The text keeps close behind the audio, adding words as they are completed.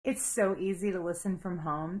It's so easy to listen from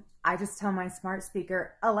home. I just tell my smart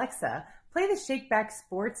speaker, Alexa, play the ShakeBack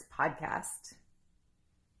Sports podcast.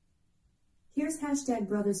 Here's hashtag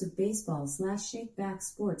Brothers of Baseball / ShakeBack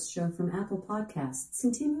Sports show from Apple Podcasts,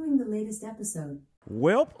 continuing the latest episode.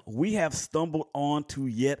 Well, we have stumbled on to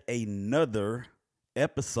yet another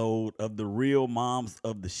episode of the Real Moms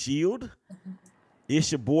of the Shield.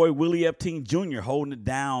 It's your boy, Willie Epting Jr. holding it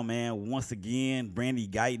down, man. Once again, Brandee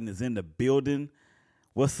Guyton is in the building.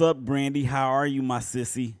 What's up, Brandee? How are you, my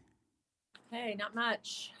sissy? Hey, not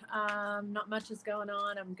much. Not much is going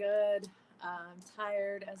on. I'm good. I'm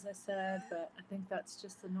tired, as I said, but I think that's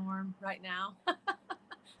just the norm right now.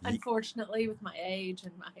 Unfortunately, with my age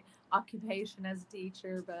and my occupation as a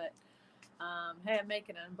teacher, but hey, I'm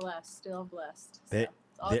making it. I'm blessed, still blessed. So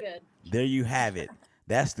it's all good. There you have it.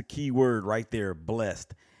 That's the key word right there,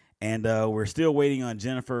 blessed. And we're still waiting on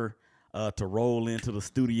Jennifer to roll into the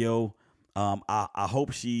studio. I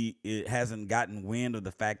hope she hasn't gotten wind of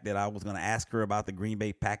the fact that I was going to ask her about the Green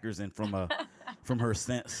Bay Packers and from her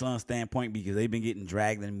son's standpoint, because they've been getting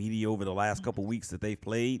dragged in the media over the last couple weeks that they've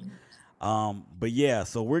played. But yeah,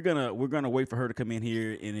 so we're gonna wait for her to come in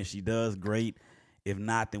here, and if she does, great. If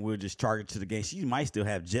not, then we'll just charge her to the game. She might still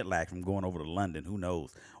have jet lag from going over to London. Who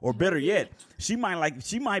knows? Or better yet, she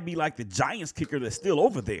might be like the Giants kicker that's still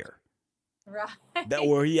over there. Right.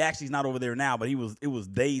 Or he actually is not over there now, but it was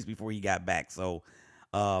days before he got back. So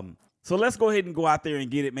let's go ahead and go out there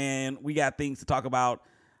and get it, man. We got things to talk about.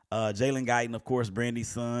 Jalen Guyton, of course, Brandee's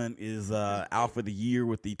son, is out for the year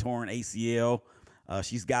with the torn ACL.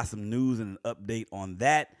 She's got some news and an update on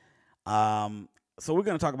that. So we're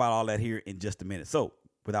going to talk about all that here in just a minute. So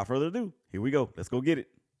without further ado, here we go. Let's go get it.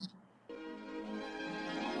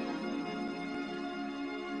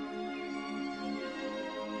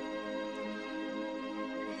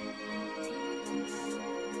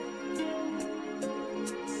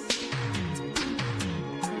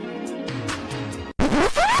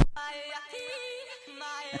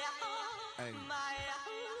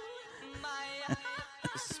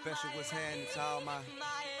 Special was handed to all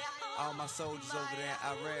my soldiers over there in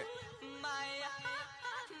Iraq.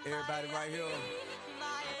 Everybody right here.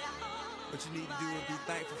 What you need to do is be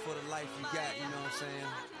thankful for the life you got, you know what I'm saying?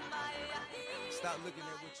 Stop looking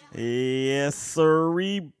at what you... Yes,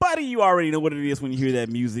 sirree, buddy. You already know what it is when you hear that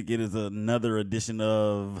music. It is another edition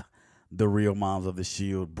of The Real Moms of the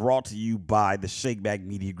Shield, brought to you by the ShakeBack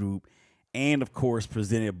Media Group, and, of course,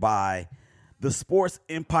 presented by the Sports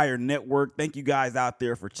Empire Network. Thank you guys out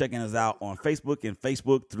there for checking us out on Facebook and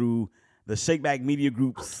Facebook through the ShakeBack Media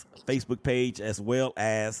Group's Facebook page, as well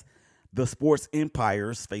as the Sports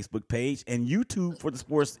Empire's Facebook page, and YouTube for the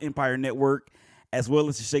Sports Empire Network, as well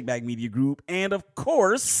as the ShakeBack Media Group, and of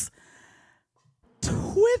course,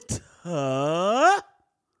 Twitter.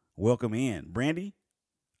 Welcome in, Brandee.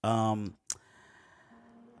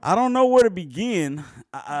 I don't know where to begin.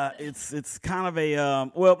 It's kind of a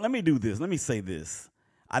well. Let me do this. Let me say this.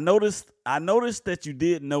 I noticed that you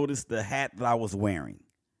did notice the hat that I was wearing.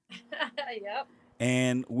 Yep.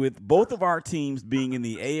 And with both of our teams being in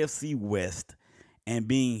the AFC West and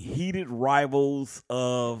being heated rivals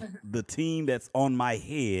of the team that's on my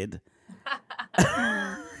head,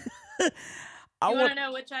 You want to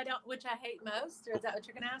know which I hate most, or is that what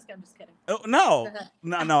you're going to ask? I'm just kidding. Oh, no.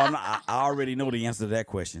 I already know the answer to that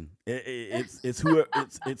question. It's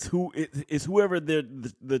whoever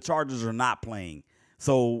the Chargers are not playing.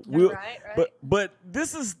 So we'll, right. But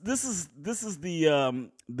this is the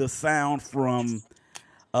sound from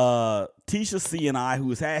Tisha C and I,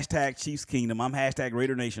 who is hashtag Chiefs Kingdom. I'm hashtag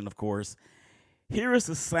Raider Nation, of course. Here is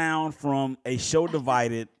the sound from a show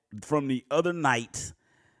divided from the other night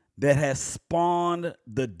that has spawned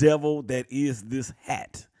the devil that is this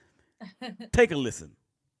hat. Take a listen.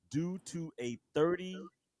 Due to a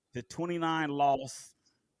 30-29 loss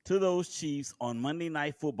to those Chiefs on Monday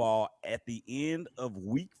Night Football at the end of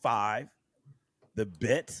Week 5, the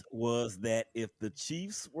bet was that if the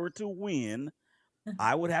Chiefs were to win,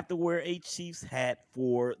 I would have to wear a Chiefs hat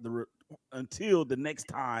until the next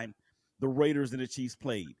time the Raiders and the Chiefs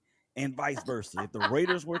played, and vice versa. If the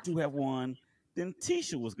Raiders were to have won, then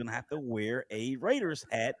Tisha was going to have to wear a Raiders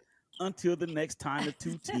hat until the next time the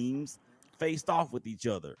two teams faced off with each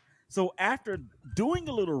other. So after doing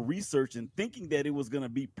a little research and thinking that it was going to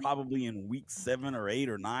be probably in week 7 or 8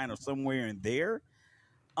 or 9 or somewhere in there,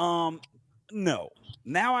 no.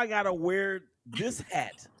 Now I got to wear this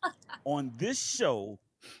hat on this show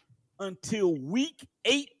until week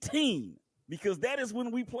 18, because that is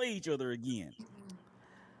when we play each other again.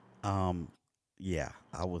 Yeah,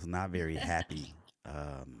 I was not very happy.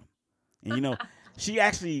 And, she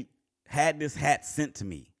actually had this hat sent to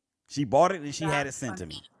me. She bought it and she had it sent to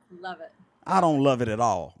me. Love it. I don't love it at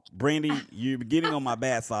all. Brandee, you're getting on my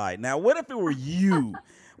bad side. Now, what if it were you?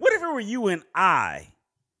 What if it were you and I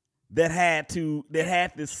that had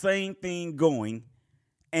the same thing going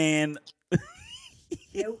and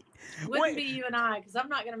It wouldn't be you and I, because I'm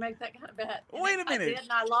not going to make that kind of bet. And Wait a if minute. I did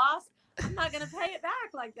and I lost, I'm not going to pay it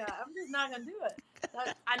back like that. I'm just not going to do it.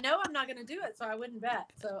 I know I'm not going to do it, so I wouldn't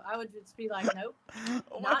bet. So I would just be like, nope,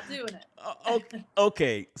 not doing it.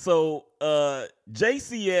 Okay, so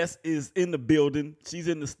JCS is in the building. She's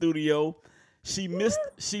in the studio. She missed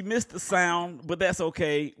the sound, but that's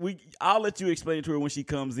okay. I'll let you explain it to her when she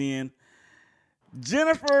comes in.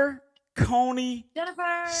 Jennifer Coney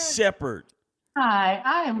Shepherd. Hi,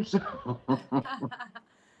 I am.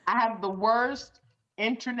 I have the worst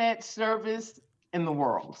internet service in the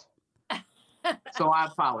world, so I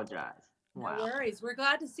apologize. No worries. We're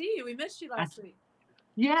glad to see you. We missed you last week.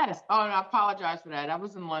 Yes. Oh, and I apologize for that. I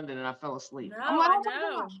was in London and I fell asleep. No, I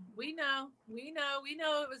know. We know.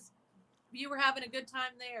 It was. You were having a good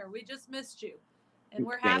time there. We just missed you, and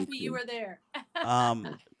we're happy you were there.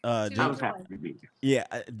 I was happy to be there. Yeah,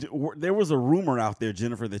 there was a rumor out there,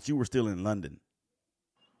 Jennifer, that you were still in London.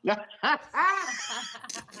 No, I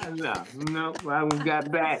got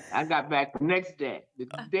back. I got back the next day, the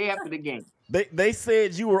day after the game. They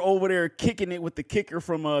said you were over there kicking it with the kicker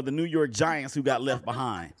from the New York Giants who got left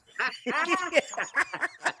behind.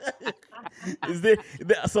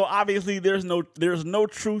 So obviously there's no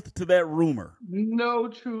truth to that rumor. No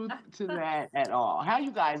truth to that at all. How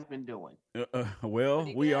you guys been doing?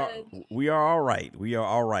 Well, we are all right. We are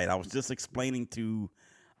all right. I was just explaining to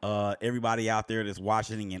everybody out there that's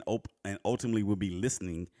watching and ultimately will be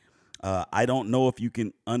listening. I don't know if you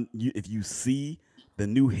can if you see the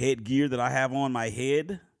new headgear that I have on my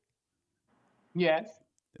head. Yes.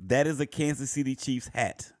 That is a Kansas City Chiefs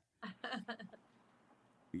hat.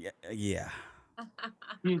 Yeah.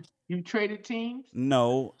 You traded teams?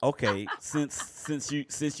 No. Okay. Since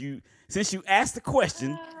you asked the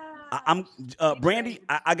question, I'm Brandee.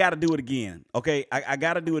 I got to do it again. Okay. I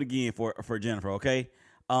got to do it again for Jennifer. Okay.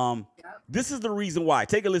 This is the reason why.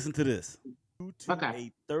 Take a listen to this. Due to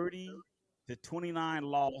a 30-29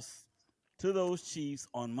 loss to those Chiefs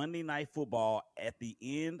on Monday Night Football at the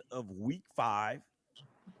end of Week 5.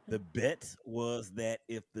 The bet was that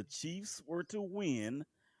if the Chiefs were to win,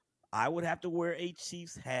 I would have to wear a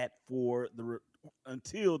Chiefs hat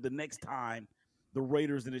until the next time the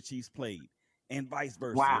Raiders and the Chiefs played, and vice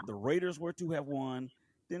versa. Wow. If the Raiders were to have won,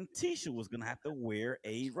 then Tisha was going to have to wear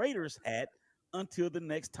a Raiders hat until the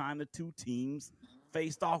next time the two teams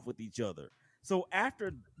faced off with each other. So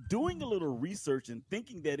after doing a little research and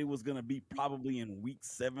thinking that it was going to be probably in Week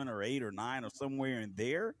 7 or 8 or 9 or somewhere in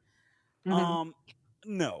there,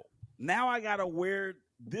 no. Now I got to wear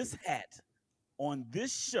this hat on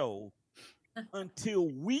this show until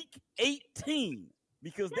Week 18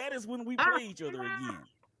 because that is when we play each other again.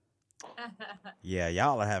 Yeah,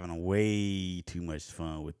 y'all are having way too much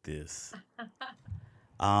fun with this.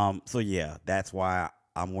 So yeah, that's why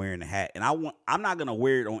I'm wearing the hat, and I'm not gonna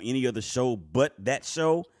wear it on any other show but that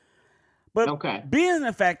show. But being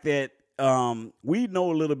the fact that we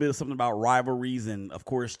know a little bit of something about rivalries, and of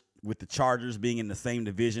course with the Chargers being in the same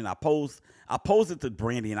division, I posed it to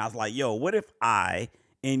Brandee, and I was like, "Yo, what if I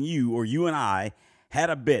and you, or you and I,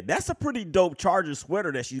 had a bet?" That's a pretty dope Chargers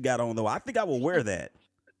sweater that she's got on, though. I think I will wear that.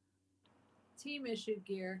 Team issued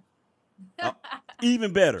gear.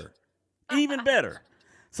 Even better.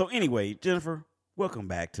 So anyway, Jennifer, welcome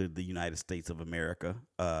back to the United States of America.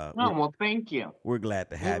 Well, thank you. We're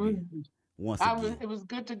glad to have you once again. It was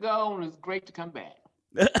good to go, and it was great to come back.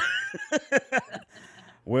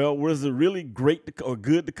 Well, was it really great or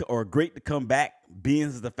great to come back,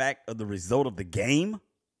 being the fact of the result of the game?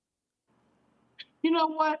 You know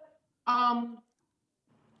what?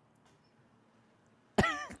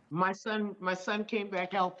 My son came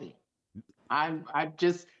back healthy. I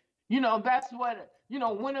just, that's what,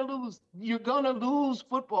 win or lose, you're going to lose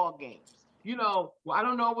football games. I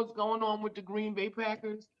don't know what's going on with the Green Bay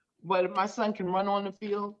Packers, but if my son can run on the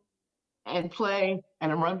field and play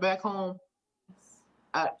and run back home,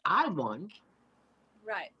 I won.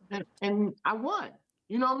 Right. And I won.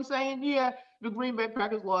 You know what I'm saying? Yeah, the Green Bay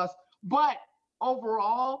Packers lost. But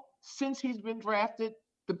overall, since he's been drafted,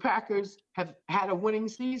 the Packers have had a winning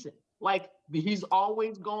season. Like, he's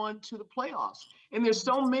always gone to the playoffs. And there's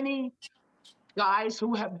so many guys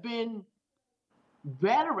who have been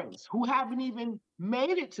veterans who haven't even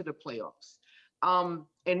made it to the playoffs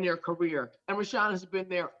in their career. And Rashan has been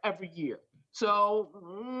there every year. So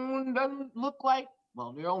doesn't look like,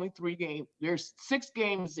 well, there are only 3 games. There's 6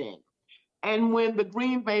 games in. And when the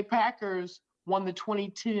Green Bay Packers won the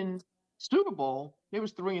 2010 Super Bowl, they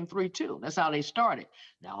was 3-3 too. That's how they started.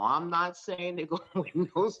 Now I'm not saying they're going to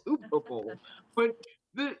win no Super Bowl, but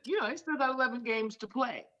they still got 11 games to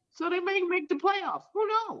play, so they may make the playoffs. Who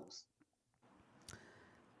knows?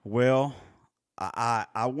 Well,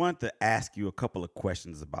 I want to ask you a couple of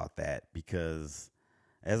questions about that because,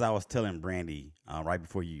 as I was telling Brandee right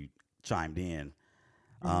before you chimed in,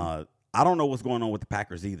 I don't know what's going on with the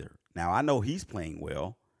Packers either. Now I know he's playing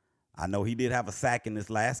well. I know he did have a sack in this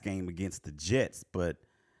last game against the Jets, but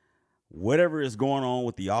whatever is going on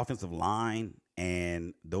with the offensive line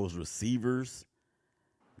and those receivers,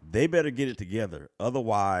 they better get it together.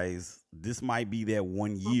 Otherwise, this might be that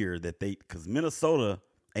 1 year that because Minnesota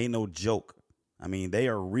ain't no joke. I mean, they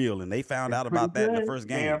are real, and they found out about that in the first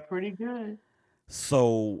game. They are pretty good.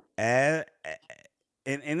 So, and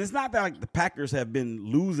it's not that like the Packers have been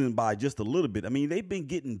losing by just a little bit. I mean, they've been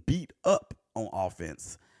getting beat up on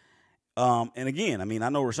offense. And again, I mean, I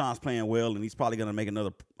know Rashan's playing well, and he's probably going to make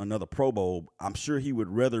another Pro Bowl. I'm sure he would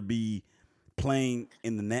rather be playing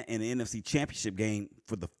in the NFC Championship game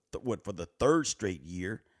for the third straight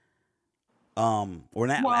year.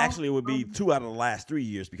 Actually, it would be 2 out of the last 3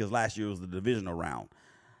 years because last year was the divisional round.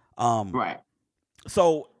 Right.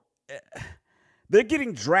 So they're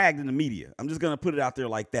getting dragged in the media. I'm just going to put it out there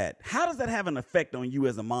like that. How does that have an effect on you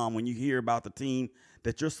as a mom when you hear about the team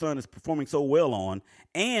that your son is performing so well on,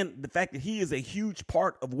 and the fact that he is a huge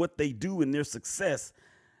part of what they do and their success?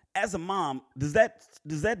 As a mom, does that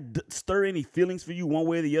stir any feelings for you one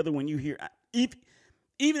way or the other when you hear,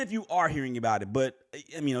 even if you are hearing about it? But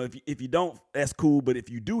I mean, if you don't, that's cool. But if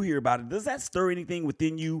you do hear about it, does that stir anything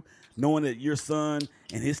within you, knowing that your son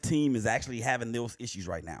and his team is actually having those issues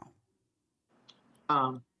right now?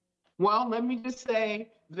 Well, let me just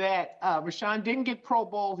say that Rashan didn't get Pro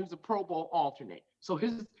Bowl. He was a Pro Bowl alternate. So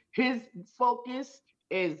his focus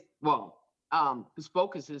is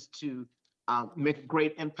to make a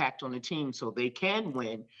great impact on the team so they can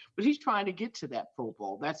win. But he's trying to get to that Pro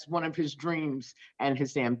Bowl. That's one of his dreams and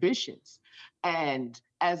his ambitions. And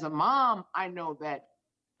as a mom, I know that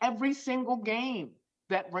every single game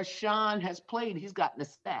that Rashan has played, he's gotten a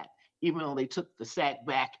sack. Even though they took the sack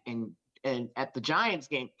back and at the Giants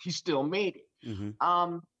game, he still made it.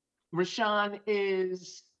 Mm-hmm. Rashan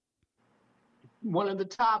is one of the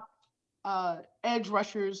top edge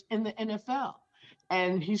rushers in the NFL,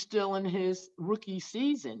 and he's still in his rookie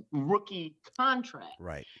contract.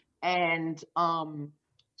 Right. And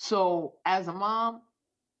so as a mom,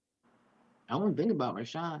 I don't think about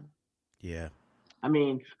Rashan. Yeah. I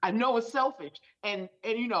mean, I know it's selfish, and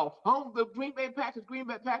the Green Bay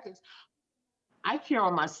Packers. I care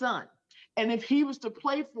on my son. And if he was to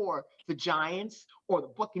play for the Giants or the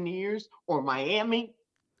Buccaneers or Miami,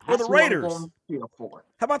 or the Raiders, for.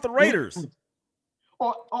 How about the Raiders?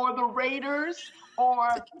 Or the Raiders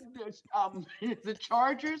or the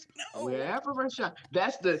Chargers, wherever Rashan.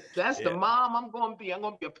 That's the mom I'm going to be. I'm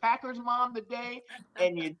going to be a Packers mom today,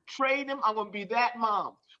 and you trade him, I'm going to be that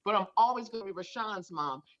mom. But I'm always going to be Rashan's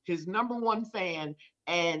mom, his number one fan.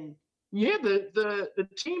 And yeah, the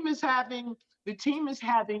team is having.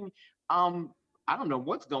 I don't know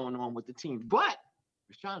what's going on with the team, but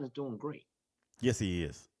Rashan is doing great. Yes, he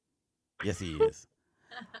is.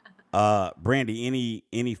 Brandee,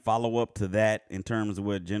 any follow-up to that in terms of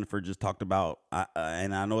what Jennifer just talked about?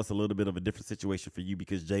 And I know it's a little bit of a different situation for you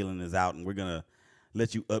because Jalen is out, and we're going to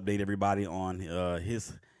let you update everybody on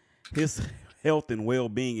his health and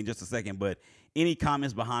well-being in just a second. But any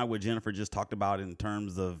comments behind what Jennifer just talked about in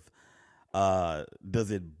terms of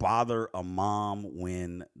does it bother a mom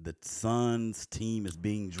when the son's team is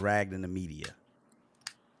being dragged in the media?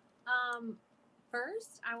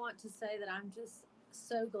 First, I want to say that I'm just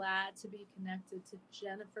so glad to be connected to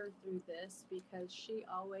Jennifer through this because she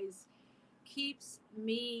always keeps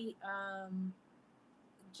me,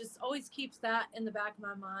 just always keeps that in the back of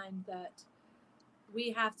my mind that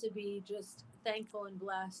we have to be just thankful and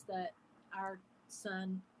blessed that our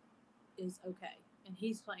son is okay and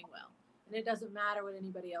he's playing well. And it doesn't matter what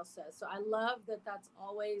anybody else says. So I love that that's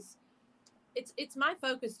always, it's my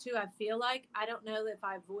focus too. I feel like, I don't know if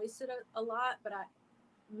I voice it a lot, but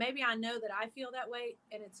maybe I know that I feel that way.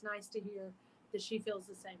 And it's nice to hear that she feels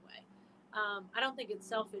the same way. I don't think it's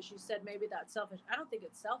selfish. You said maybe that's selfish. I don't think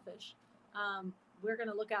it's selfish. We're going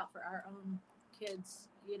to look out for our own kids,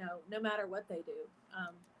 no matter what they do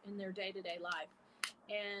in their day-to-day life.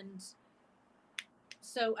 And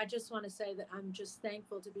so I just want to say that I'm just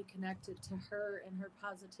thankful to be connected to her and her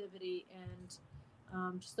positivity and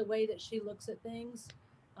just the way that she looks at things.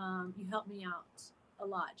 You helped me out a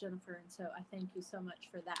lot, Jennifer, and so I thank you so much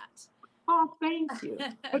for that. Oh, thank you.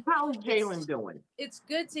 And how's Jalen doing? It's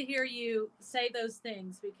good to hear you say those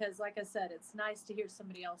things because, like I said, it's nice to hear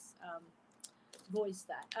somebody else voice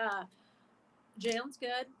that. Jalen's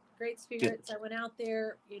good, great spirits. I went out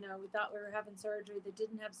there, we thought we were having surgery. They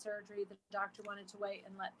didn't have surgery. The doctor wanted to wait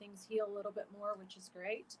and let things heal a little bit more, which is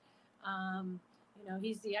great.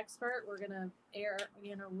 He's the expert. We're going to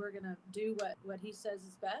we're going to do what he says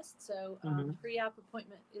is best. So pre-op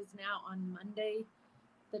appointment is now on Monday,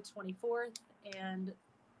 the 24th, and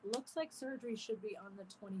looks like surgery should be on the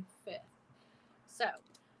 25th. So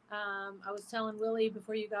I was telling Willie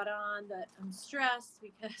before you got on that I'm stressed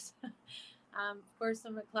because of course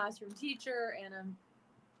I'm a classroom teacher and I'm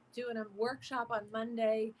doing a workshop on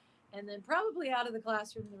Monday and then probably out of the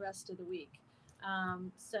classroom the rest of the week.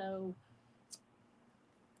 So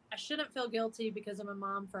I shouldn't feel guilty because I'm a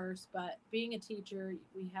mom first, but being a teacher,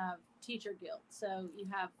 we have teacher guilt. So you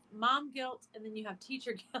have mom guilt and then you have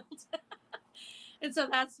teacher guilt. And so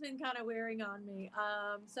that's been kind of wearing on me.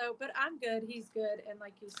 But I'm good. He's good. And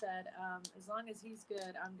like you said, as long as he's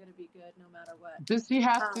good, I'm going to be good no matter what. Does he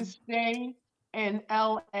have to stay in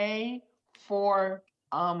LA for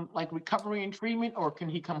like recovery and treatment, or can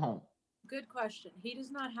he come home? Good question. He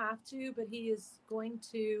does not have to, but he is going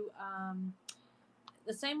to,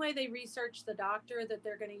 the same way they research the doctor that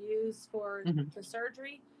they're going to use for the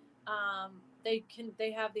surgery,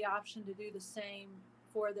 they have the option to do the same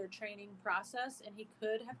for their training process, and he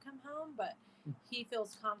could have come home, but he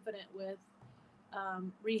feels confident with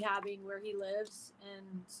rehabbing where he lives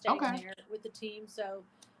and staying there with the team. So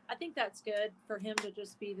I think that's good for him to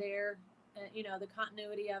just be there, the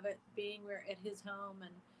continuity of it, being at his home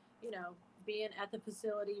and, being at the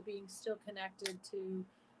facility, being still connected to,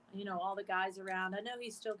 all the guys around. I know he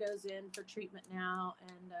still goes in for treatment now,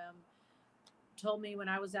 and told me when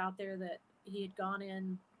I was out there that he had gone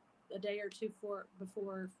in a day or two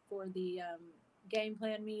before for the game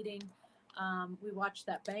plan meeting. We watched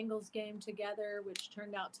that Bengals game together, which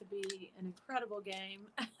turned out to be an incredible game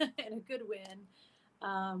and a good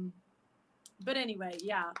win. But anyway,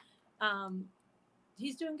 yeah,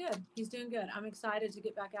 he's doing good. He's doing good. I'm excited to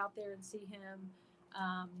get back out there and see him.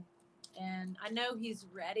 And I know he's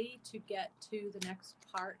ready to get to the next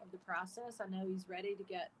part of the process. I know he's ready to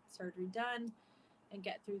get surgery done and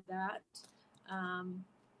get through that.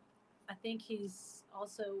 I think he's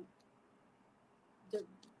also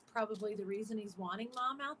probably the reason he's wanting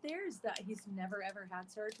mom out there is that he's never ever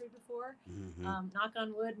had surgery before. Knock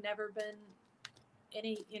on wood, never been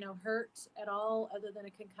any hurt at all other than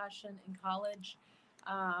a concussion in college.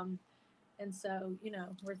 And so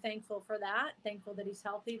we're thankful for that. Thankful that he's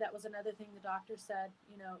healthy. That was another thing the doctor said.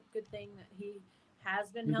 Good thing that he has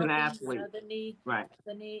been healthy. An athlete. The knee, right?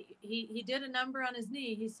 The knee. He did a number on his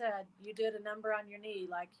knee. He said, "You did a number on your knee."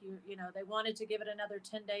 Like they wanted to give it another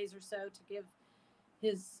 10 days or so to give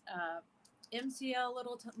his MCL a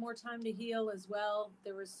little more time to heal as well.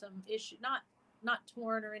 There was some issue, not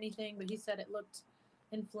torn or anything, but he said it looked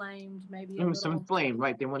inflamed, maybe it was some inflamed,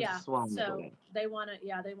 right? They wanted to swell him. So they wanted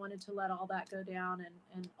to let all that go down,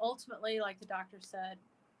 and ultimately, like the doctor said,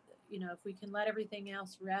 if we can let everything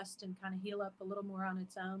else rest and kind of heal up a little more on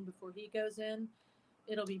its own before he goes in,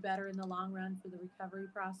 it'll be better in the long run for the recovery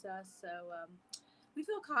process. So we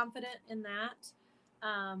feel confident in that.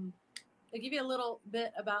 I'll give you a little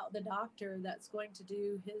bit about the doctor that's going to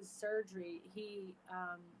do his surgery. He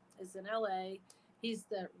is in LA. He's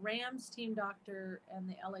the Rams team doctor and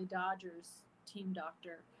the LA Dodgers team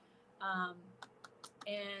doctor.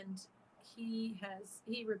 And he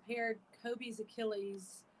repaired Kobe's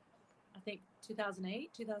Achilles, I think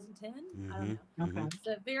 2008, 2010. I don't know. Okay. He's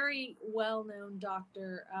a very well-known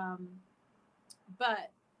doctor.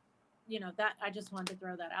 But that I just wanted to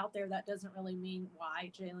throw that out there. That doesn't really mean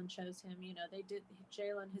why Jalen chose him. They did,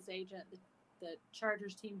 Jalen, his agent, the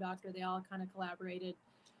Chargers team doctor, they all kind of collaborated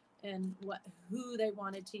and who they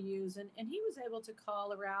wanted to use. And he was able to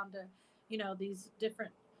call around to, these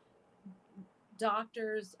different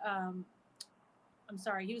doctors.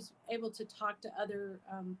 He was able to talk to other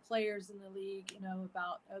players in the league,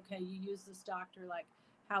 about, okay, you use this doctor, like,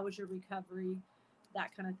 how was your recovery,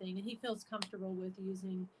 that kind of thing. And he feels comfortable with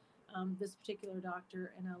using this particular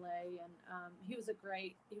doctor in LA. And he was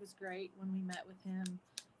great when we met with him.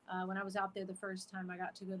 When I was out there the first time, I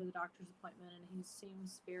got to go to the doctor's appointment, and he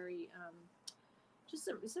seems very, just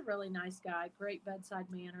a really nice guy, great bedside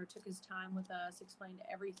manner, took his time with us, explained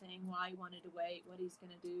everything, why he wanted to wait, what he's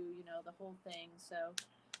going to do, the whole thing. So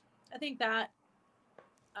I think that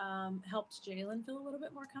helped Jalen feel a little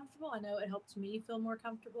bit more comfortable. I know it helped me feel more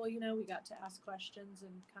comfortable. We got to ask questions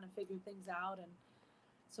and kind of figure things out. And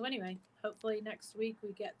so anyway, hopefully next week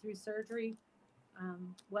we get through surgery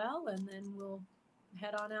well, and then we'll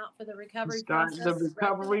head on out for the recovery Start process. the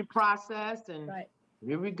recovery process, and Right.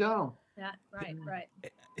 here we go. Yeah. Right. Right.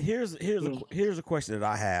 Here's a question that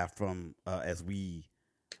I have from as we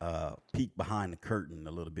peek behind the curtain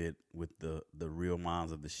a little bit with the real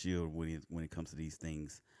minds of the Shield when it comes to these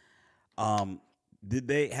things. Have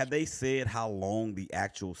they said how long the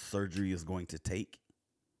actual surgery is going to take?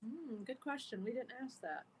 Good question. We didn't ask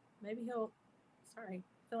that. Maybe he'll. Sorry,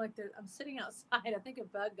 I feel like I'm sitting outside. I think a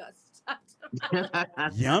bug got stuck.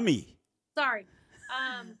 Yummy. Sorry.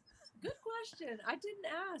 Good question. I didn't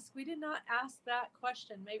ask. We did not ask that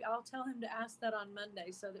question. Maybe I'll tell him to ask that on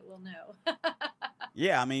Monday so that we'll know.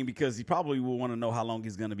 Yeah, I mean, because he probably will want to know how long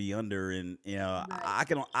he's going to be under, and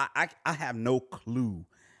Right. I have no clue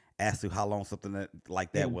as to how long something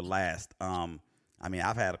like that would last. I mean,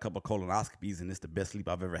 I've had a couple of colonoscopies, and it's the best sleep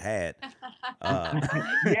I've ever had.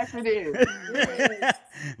 Yes, it is. It is.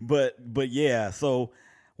 But yeah, so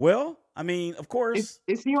well, I mean, of course,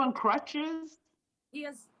 Is he on crutches? He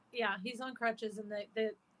has, yeah, he's on crutches, and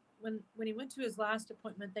when he went to his last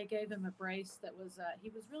appointment, they gave him a brace that was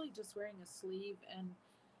he was really just wearing a sleeve, and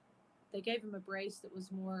they gave him a brace that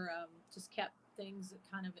was more just kept things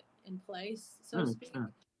kind of in place, so to speak,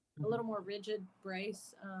 a little more rigid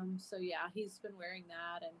brace. So yeah, he's been wearing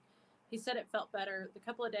that, and he said it felt better. The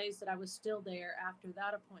couple of days that I was still there after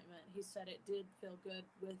that appointment, he said it did feel good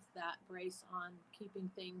with that brace on, keeping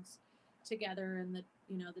things together, and the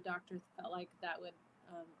doctor felt like that would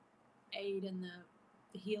aid in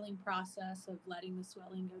the healing process of letting the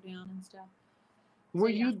swelling go down and stuff. Were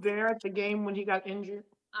you there at the game when he got injured?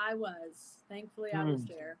 I was. Thankfully, I was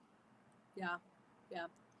there. Yeah, yeah.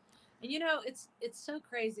 And it's so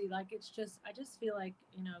crazy. Like I just feel like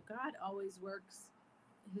God always works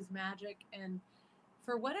His magic, and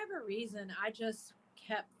for whatever reason, I just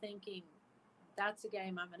kept thinking that's a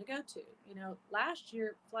game I'm going to go to. Last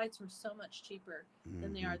year flights were so much cheaper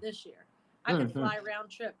than they are this year. I could fly round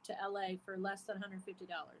trip to LA for less than $150.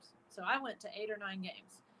 So I went to 8 or 9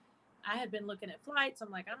 games. I had been looking at flights. I'm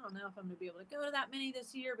like, I don't know if I'm going to be able to go to that many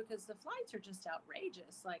this year because the flights are just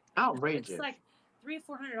outrageous. Like outrageous. It's like $300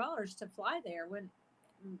 or $400 to fly there when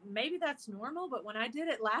maybe that's normal, but when I did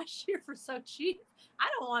it last year for so cheap, I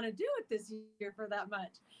don't want to do it this year for that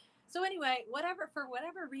much. So anyway, for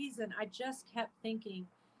whatever reason, I just kept thinking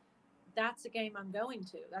that's a game I'm going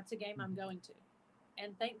to. That's a game I'm going to.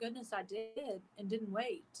 And thank goodness I did and didn't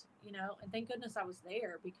wait, and thank goodness I was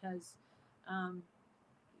there because,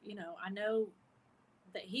 I know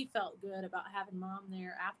that he felt good about having Mom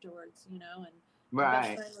there afterwards, and my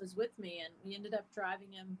best friend was with me, and we ended up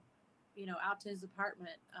driving him, out to his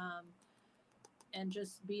apartment, and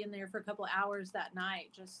just being there for a couple of hours that night,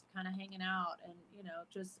 just kind of hanging out. And,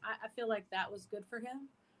 I feel like that was good for him,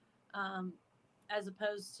 as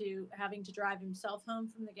opposed to having to drive himself home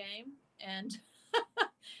from the game. And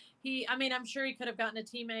I'm sure he could have gotten a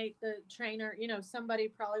teammate, the trainer, somebody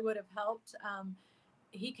probably would have helped.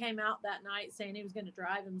 He came out that night saying he was going to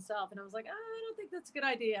drive himself. And I was like, I don't think that's a good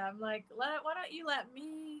idea. I'm like, why don't you let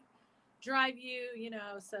me drive you,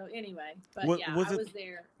 So anyway, but I was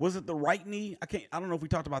there. Was it the right knee? I don't know if we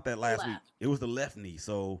talked about that last week. It was the left knee.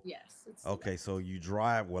 So yes. Okay. So you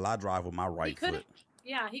drive. Well, I drive with my right foot.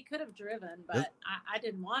 Yeah, he could have driven, but I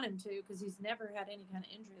didn't want him to because he's never had any kind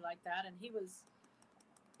of injury like that. And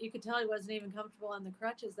you could tell he wasn't even comfortable on the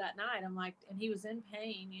crutches that night. I'm like, and he was in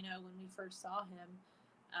pain, when we first saw him.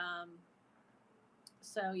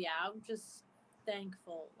 So yeah, I'm just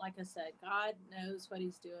thankful. Like I said, God knows what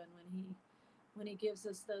He's doing when He gives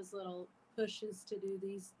us those little pushes to do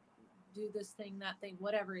this thing, that thing,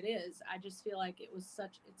 whatever it is. I just feel like it's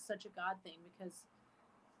such a God thing because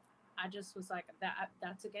I just was like,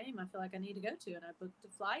 that's a game I feel like I need to go to, and I booked a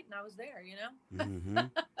flight and I was there, Mm-hmm.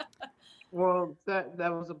 Well, that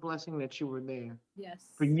was a blessing that you were there. Yes.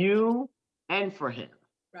 For you and for him.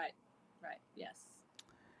 Right. Yes.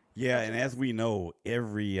 Yeah, and as we know,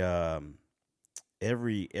 every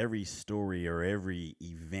story or every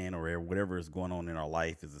event or whatever is going on in our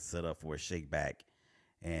life is a setup for a ShakeBack.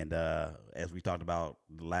 And as we talked about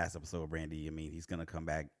the last episode of Brandee, he's going to come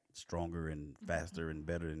back stronger and faster and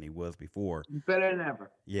better than he was before. Better than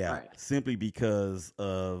ever. Yeah, right. Simply because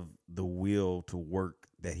of the will to work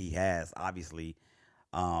that he has. Obviously,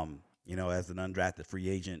 as an undrafted free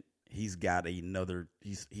agent, he's got another.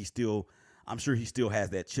 I'm sure he still has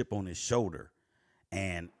that chip on his shoulder,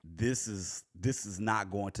 and this is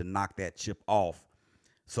not going to knock that chip off.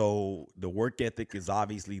 So the work ethic is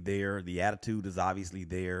obviously there. The attitude is obviously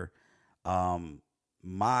there.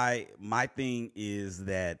 My thing is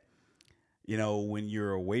that, when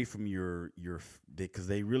you're away from your because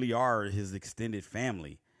they really are his extended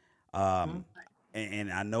family.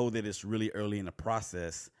 and I know that it's really early in the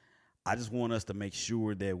process. I just want us to make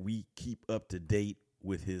sure that we keep up to date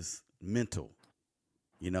with his mental,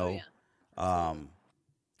 you know, and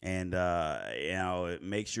you know,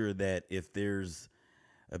 make sure that if there's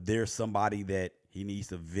somebody that he needs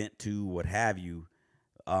to vent to, what have you,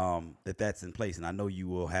 that's in place. And I know you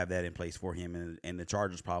will have that in place for him, and the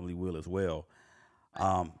Chargers probably will as well.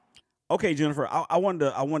 Okay, Jennifer, I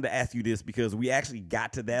wanted to ask you this because we actually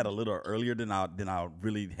got to that a little earlier than I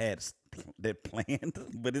really had that planned,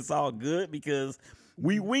 but it's all good because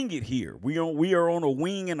we wing it here. We are on a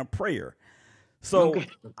wing and a prayer. So okay.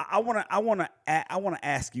 I want to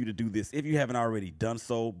ask you to do this if you haven't already done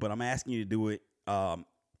so, but I'm asking you to do it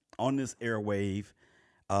on this airwave,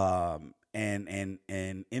 and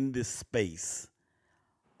in this space.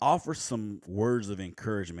 Offer some words of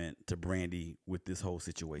encouragement to Brandee with this whole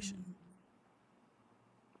situation.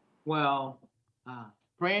 Well,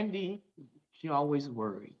 Brandee, she always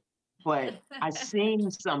worried, but I seen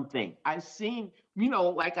something.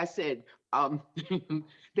 Like I said,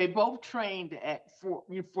 they both trained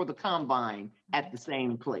for the combine at the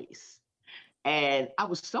same place, and I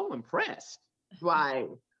was so impressed by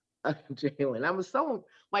Jalen.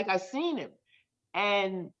 I seen him,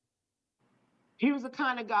 and he was the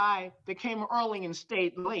kind of guy that came early and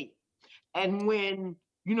stayed late. And when,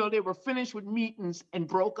 they were finished with meetings and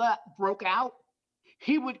broke out,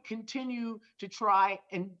 he would continue to try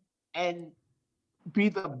and be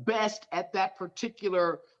the best at that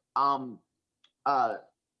particular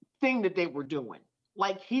thing that they were doing.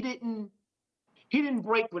 Like he didn't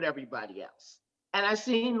break with everybody else. And I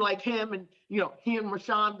seen like him and, he and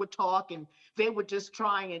Rashan would talk and they would just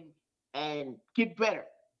try and get better.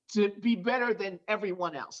 To be better than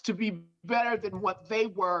everyone else, to be better than what they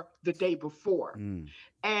were the day before.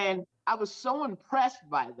 And I was so impressed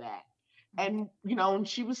by that. And, and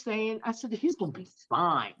she was saying, I said, he's going to be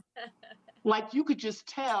fine. Like you could just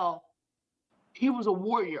tell he was a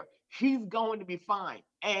warrior. He's going to be fine.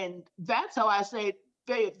 And that's how I say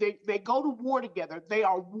they go to war together. They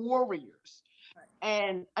are warriors. Right.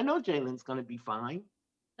 And I know Jalen's going to be fine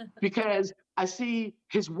because I see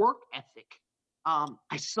his work ethic.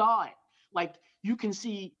 I saw it. Like you can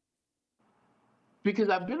see, because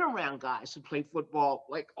I've been around guys who play football,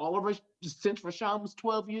 like all of us since Rashan was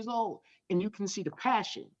 12 years old, and you can see the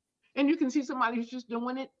passion. And you can see somebody who's just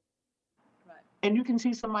doing it. Right. And you can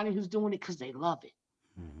see somebody who's doing it because they love it.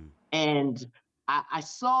 Mm-hmm. And I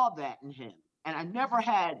saw that in him. And I never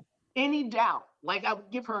had any doubt. Like I would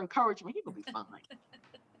give her encouragement, he will be fine.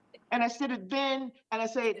 And I said it then, and I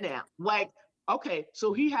say it now. Like, okay,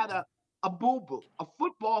 so he had a boo-boo, a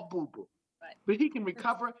football boo-boo, right. But he can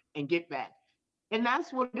recover and get back. And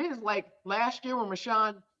that's what it is. Like last year when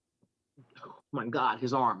Rashan, oh my God,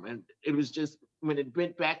 his arm, and it was just, when it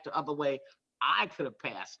bent back the other way, I could have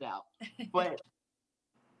passed out. But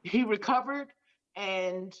he recovered,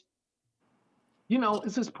 and,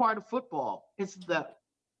 it's just part of football. It's the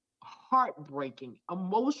heartbreaking,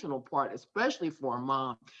 emotional part, especially for a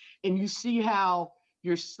mom. And you see how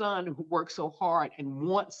your son who works so hard and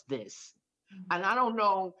wants this. And I don't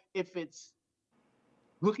know if it's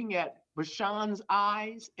looking at Rashan's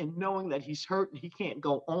eyes and knowing that he's hurt and he can't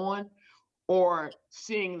go on, or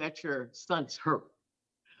seeing that your son's hurt.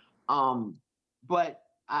 But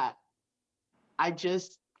I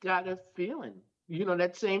just got a feeling,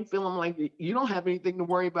 that same feeling like you don't have anything to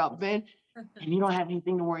worry about then, and you don't have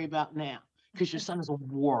anything to worry about now, because your son is a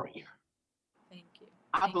warrior. Thank you.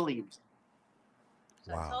 I believe.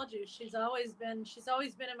 So wow. I told you, she's always been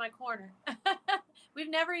in my corner. We've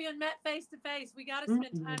never even met face to face. We got to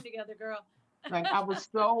spend time together, girl. Like I was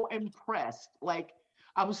so impressed. Like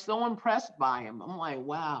I was so impressed by him. I'm like,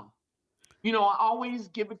 wow. I always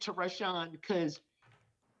give it to Rashan because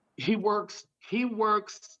he works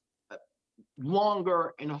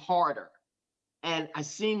longer and harder. And I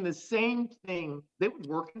seen the same thing. They were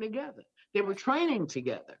working together. They were training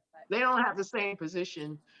together. They don't have the same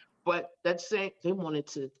position. But that's saying they wanted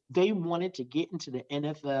to get into the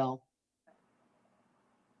NFL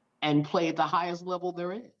and play at the highest level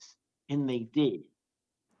there is. And they did.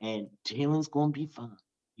 And Jalen's going to be fine.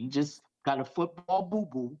 He just got a football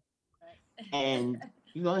boo-boo. And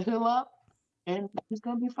he's going to heal up. And he's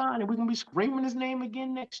going to be fine. And we're going to be screaming his name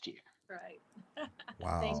again next year. Right.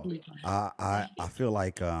 Wow. I feel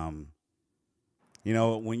like, when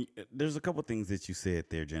there's a couple things that you said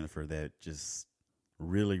there, Jennifer, that just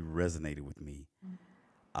really resonated with me.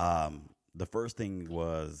 The first thing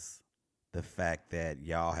was the fact that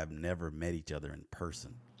y'all have never met each other in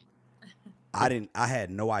person. I had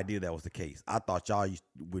no idea that was the case. I thought y'all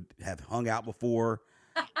would have hung out before,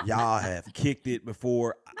 Y'all have kicked it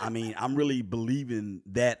before. I mean, I'm really believing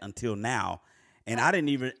that until now. And I didn't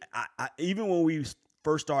even, even when we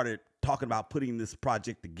first started talking about putting this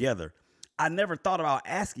project together, I never thought about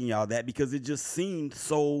asking y'all that because it just seemed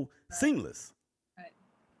so seamless. Right.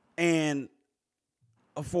 And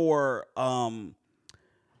for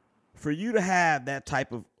you to have that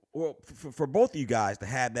type of, well, for both of you guys to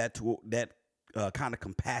have that kind of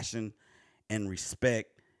compassion and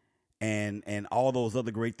respect and all those other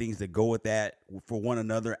great things that go with that for one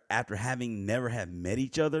another after having never have met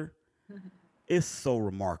each other, it's so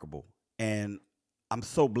remarkable. And I'm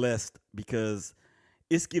so blessed because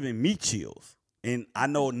it's giving me chills. And I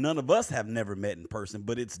know none of us have never met in person,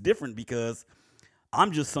 but it's different because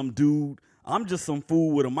I'm just some dude. I'm just some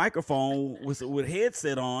fool with a microphone with a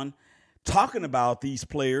headset on talking about these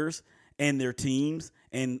players and their teams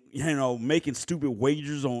and, making stupid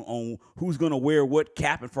wagers on who's going to wear what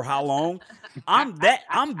cap and for how long. I'm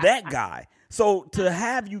that guy. So to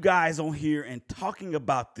have you guys on here and talking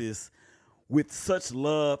about this with such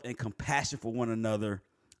love and compassion for one another,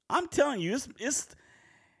 I'm telling you,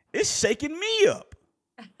 it's shaking me up.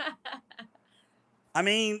 I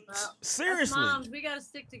mean, seriously. Moms, we got to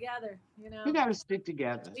stick together. We got to stick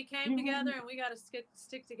together. We came together, and we got to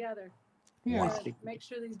stick together. Yeah. Make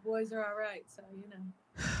sure these boys are all right. So it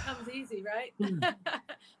comes easy, right? When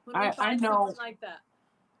we I find know. something like that.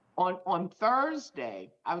 On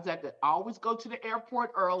Thursday, I always go to the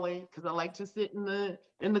airport early because I like to sit in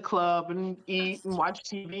the club and eat and watch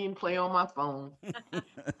TV and play on my phone.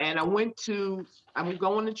 And I'm going to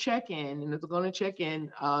check in, and it's going to check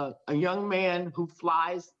in. A young man who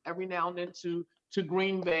flies every now and then to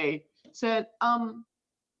Green Bay said,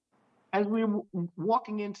 as we were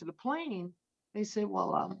walking into the plane, they said,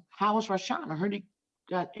 "Well, how was Rashan? I heard he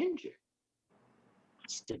got injured." I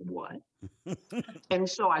said, "What?" And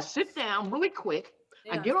so I sit down really quick.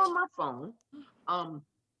 Yeah. I get on my phone.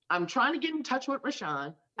 I'm trying to get in touch with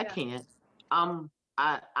Rashan. I can't. Then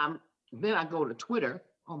I go to Twitter.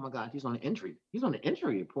 Oh my God, he's on the injury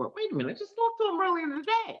report. Wait a minute, I just talked to him earlier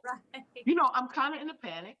today. Right. I'm kind of in a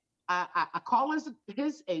panic. I call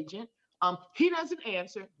his agent. He doesn't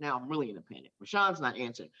answer. Now I'm really in a panic. Rashan's not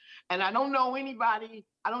answering. And I don't know anybody.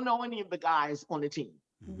 I don't know any of the guys on the team.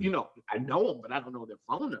 Mm-hmm. I know them, but I don't know their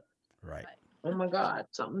phone number. Right. Oh my God,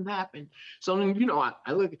 something happened. So then,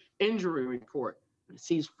 I look at injury report and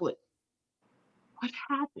see his foot. What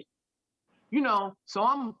happened? So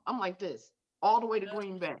I'm like this all the way to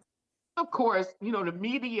Green Bay. Of course, the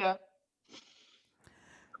media,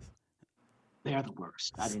 they're the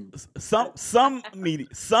worst. I didn't. Some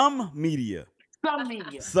media.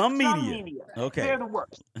 Okay. They're the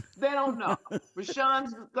worst. They don't know.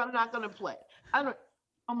 Rashan's not going to play.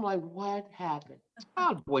 I'm like, what happened?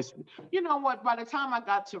 Oh, boys. You know what? By the time I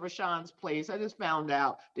got to Rashan's place, I just found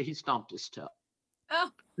out that he stomped his toe.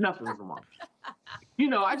 Oh. Nothing was wrong.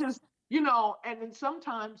 And then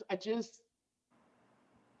sometimes I just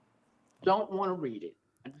don't want to read it.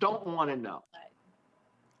 I don't want to know.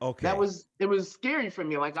 Okay. It was scary for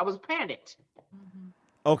me. Like I was panicked. Mm-hmm.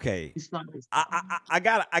 Okay. I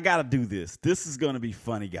gotta do this. This is gonna be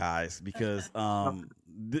funny, guys, because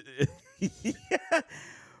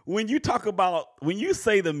when you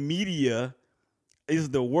say the media is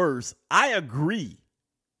the worst, I agree.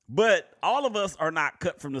 But all of us are not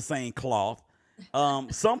cut from the same cloth.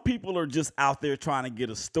 Some people are just out there trying to get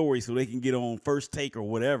a story so they can get on First Take or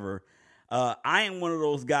whatever. I am one of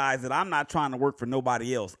those guys that I'm not trying to work for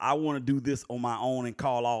nobody else. I want to do this on my own and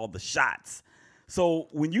call all the shots. So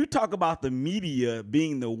when you talk about the media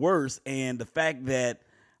being the worst and the fact that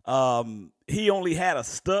he only had a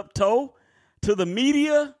stub toe, to the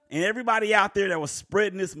media and everybody out there that was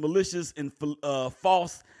spreading this malicious and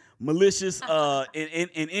false, malicious and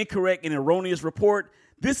incorrect and erroneous report,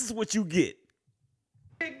 this is what you get.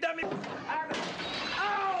 Big dummy.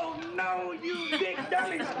 Oh, no, you big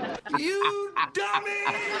dummy. You dummy.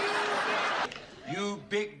 You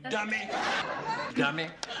big dummy. Dummy.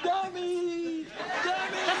 Dummy.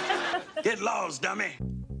 Dummy. Get lost, dummy.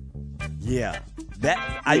 Yeah.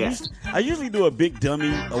 I usually do a big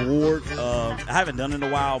dummy award. I haven't done it in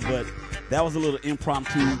a while, but that was a little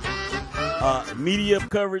impromptu. Media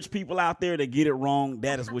coverage people out there that get it wrong,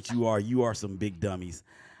 that is what you are. You are some big dummies.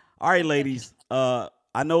 All right, ladies.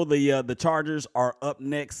 I know the Chargers are up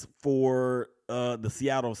next for the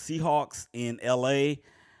Seattle Seahawks in LA.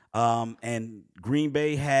 And Green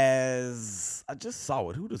Bay has, I just saw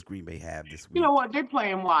it. Who does Green Bay have this week? You know what? They're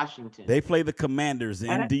playing Washington. They play the Commanders in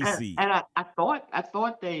DC. And I thought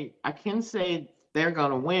I can say they're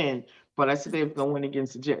going to win, but I said they were going to win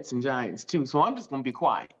against the Jets and Giants too. So I'm just going to be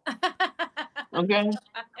quiet. Okay?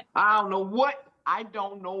 I don't know what I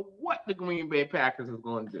don't know what the Green Bay Packers is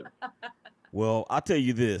going to do. Well, I'll tell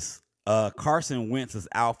you this. Carson Wentz is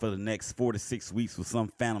out for the next 4 to 6 weeks with some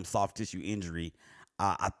phantom soft tissue injury.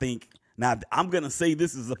 I think, now I'm going to say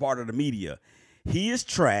this is a part of the media. He is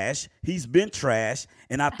trash. He's been trash.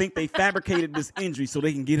 And I think they fabricated this injury so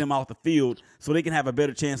they can get him off the field so they can have a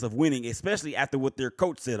better chance of winning, especially after what their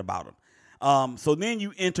coach said about him. So then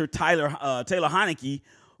you enter Taylor Heineke,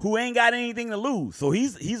 who ain't got anything to lose. So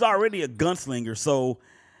he's already a gunslinger. So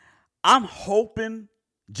I'm hoping,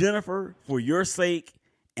 Jennifer, for your sake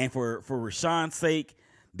and for Rashan's sake,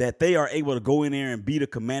 that they are able to go in there and beat a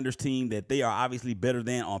Commanders team that they are obviously better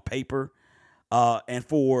than on paper. And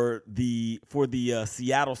for the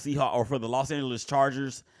Seattle Seahawks, or for the Los Angeles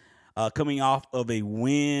Chargers, coming off of a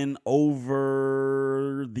win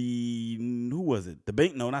over who was it?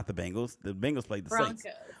 No, not the Bengals. The Bengals played the Saints.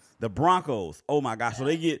 The Broncos. Oh my gosh! So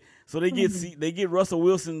they get Russell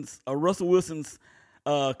Wilson's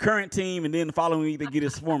current team, and then the following week they get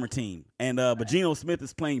his former team. And but Geno Smith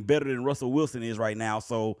is playing better than Russell Wilson is right now.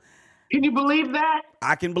 So can you believe that?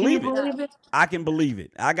 I can believe it. I can believe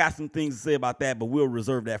it. I got some things to say about that, but we'll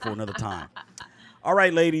reserve that for another time. All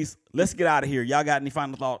right, ladies, let's get out of here. Y'all got any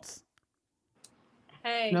final thoughts?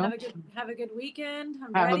 Hey, No? have a good weekend.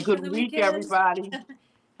 I'm Have ready a good for the week, weekend. everybody.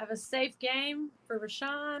 Have a safe game for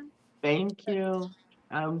Rashan. Thank you.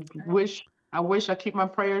 I wish I keep my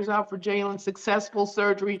prayers out for Jalen. Successful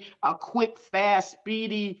surgery, a quick, fast,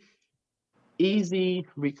 speedy, easy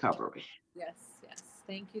recovery. Yes.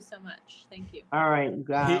 Thank you so much. Thank you. All right, you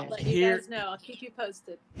guys. I'll let you guys know. I'll keep you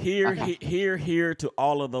posted. Here to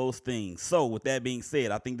all of those things. So with that being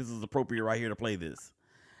said, I think this is appropriate right here to play this.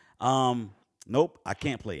 Nope, I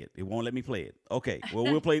can't play it. It won't let me play it. Okay, well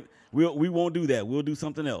we'll play. We won't do that. We'll do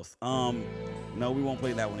something else. No, we won't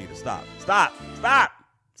play that one either. Stop.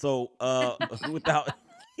 So without.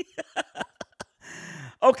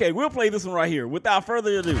 Okay, we'll play this one right here. Without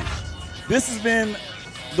further ado, this has been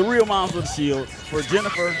the Real Moms of the Shield. For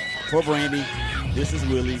Jennifer, for Brandee, this is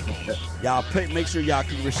Willie. Y'all make sure y'all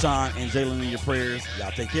keep Rashan and Jalen in your prayers.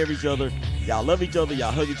 Y'all take care of each other. Y'all love each other.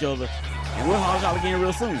 Y'all hug each other. And we'll holler y'all again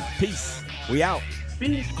real soon. Peace. We out.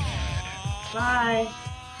 Peace. Bye.